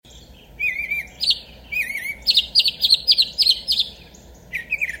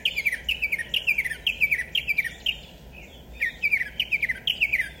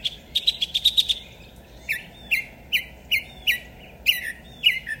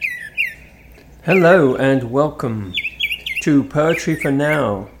Hello and welcome to Poetry for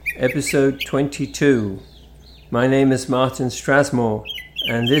Now, episode 22. My name is Martin Strasmore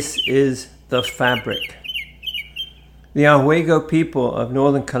and this is The Fabric. The Ahwego people of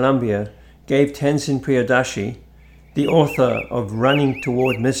Northern Colombia gave Tenzin Priyadarshi, the author of Running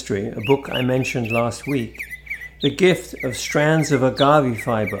Toward Mystery, a book I mentioned last week, the gift of strands of agave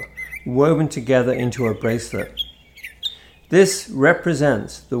fiber woven together into a bracelet. This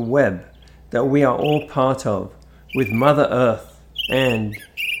represents the web that we are all part of with Mother Earth and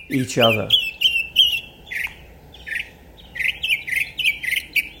each other.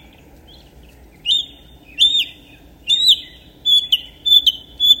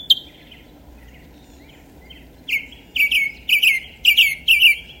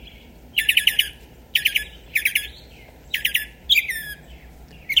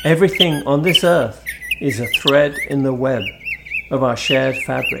 Everything on this earth is a thread in the web of our shared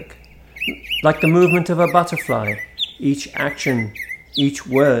fabric. Like the movement of a butterfly, each action, each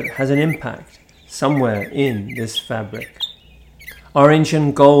word has an impact somewhere in this fabric. Orange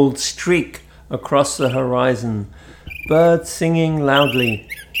and gold streak across the horizon, birds singing loudly,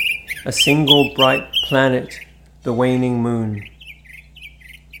 a single bright planet, the waning moon.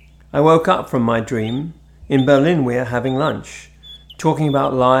 I woke up from my dream. In Berlin we are having lunch, talking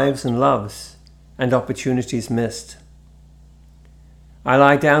about lives and loves and opportunities missed. I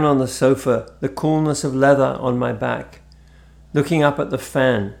lie down on the sofa, the coolness of leather on my back, looking up at the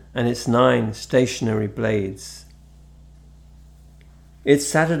fan and its 9 stationary blades. It's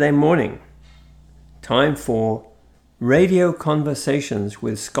Saturday morning, time for radio conversations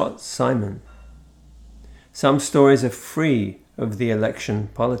with Scott Simon. Some stories are free of the election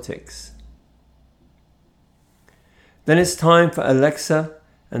politics. Then it's time for Alexa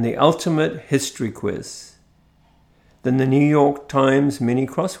and the ultimate history quiz. Then the New York Times mini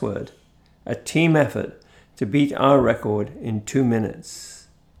crossword, a team effort to beat our record in 2 minutes.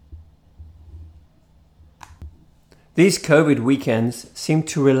 These COVID weekends seem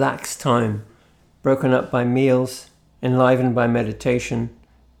to relax time, broken up by meals, enlivened by meditation,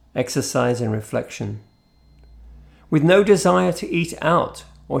 exercise and reflection. With no desire to eat out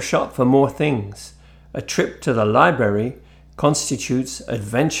or shop for more things, a trip to the library constitutes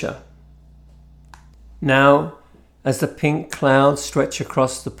adventure. Now, as the pink clouds stretch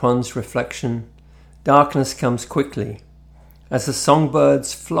across the pond's reflection, darkness comes quickly, as the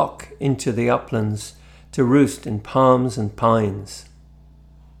songbirds flock into the uplands to roost in palms and pines.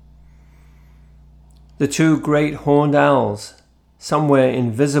 The 2 great horned owls, somewhere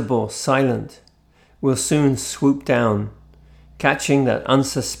invisible, silent, will soon swoop down, catching that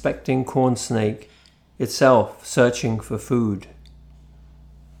unsuspecting corn snake, itself searching for food.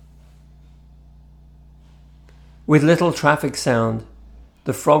 With little traffic sound,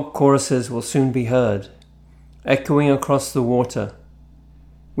 the frog choruses will soon be heard, echoing across the water.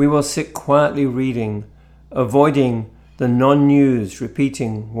 We will sit quietly reading, avoiding the non-news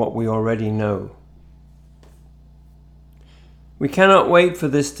repeating what we already know. We cannot wait for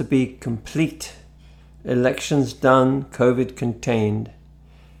this to be complete. Elections done, COVID contained.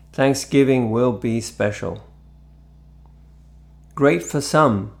 Thanksgiving will be special. Great for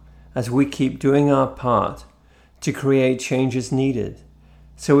some as we keep doing our part to create changes needed,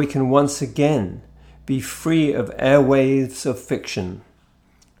 so we can once again be free of airwaves of fiction,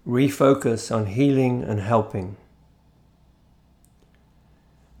 refocus on healing and helping.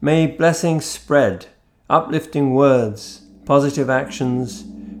 May blessings spread, uplifting words, positive actions,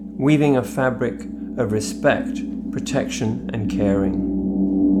 weaving a fabric of respect, protection and caring.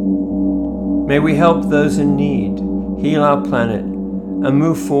 May we help those in need, heal our planet and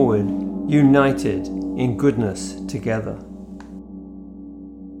move forward united in goodness together.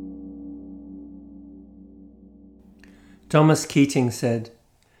 Thomas Keating said,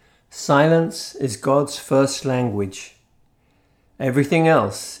 "Silence is God's first language. Everything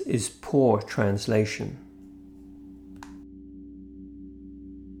else is poor translation."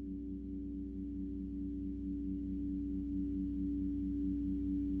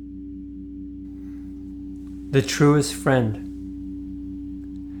 The truest friend.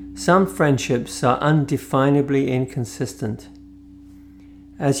 Some friendships are undefinably inconsistent.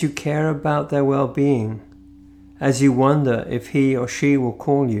 As you care about their well-being, as you wonder if he or she will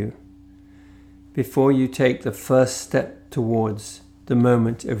call you, before you take the first step towards the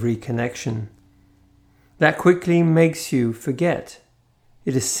moment of reconnection, that quickly makes you forget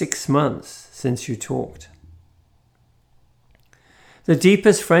it is 6 months since you talked. The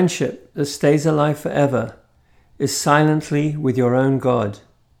deepest friendship that stays alive forever is silently with your own God.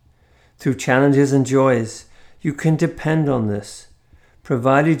 Through challenges and joys, you can depend on this,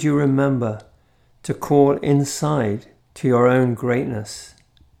 provided you remember to call inside to your own greatness.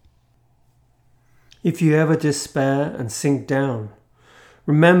 If you ever despair and sink down,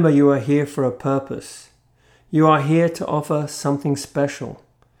 remember you are here for a purpose. You are here to offer something special,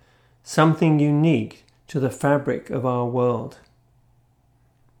 something unique to the fabric of our world.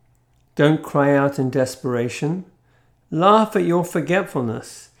 Don't cry out in desperation. Laugh at your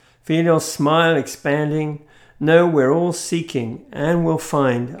forgetfulness. Feel your smile expanding. Know we're all seeking and will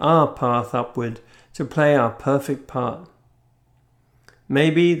find our path upward to play our perfect part.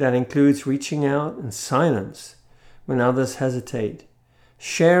 Maybe that includes reaching out in silence when others hesitate,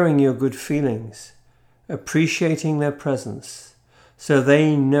 sharing your good feelings, appreciating their presence, so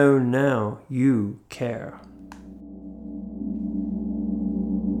they know now you care.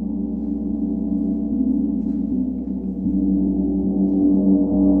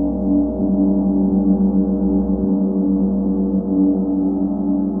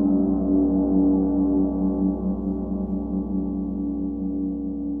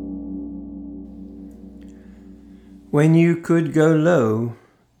 When you could go low,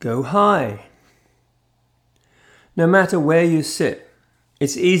 go high. No matter where you sit,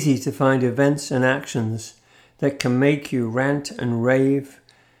 it's easy to find events and actions that can make you rant and rave,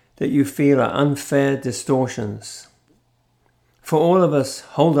 that you feel are unfair distortions. For all of us,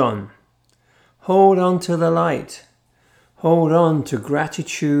 hold on. Hold on to the light. Hold on to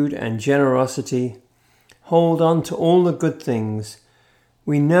gratitude and generosity. Hold on to all the good things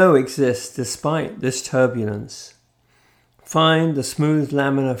we know exist despite this turbulence. Find the smooth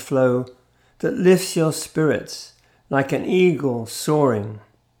laminar flow that lifts your spirits like an eagle soaring.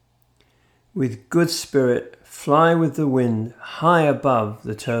 With good spirit, fly with the wind high above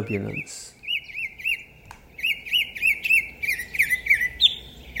the turbulence.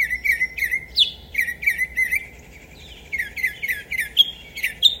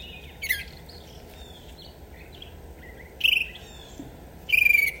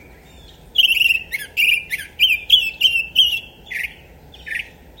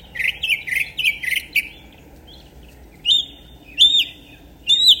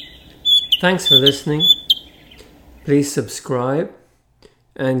 Thanks for listening. Please subscribe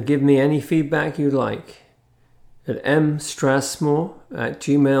and give me any feedback you like at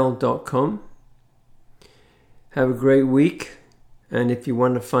mstrassmore@gmail.com. Have a great week, and if you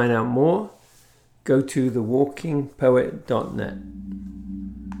want to find out more, go to thewalkingpoet.net.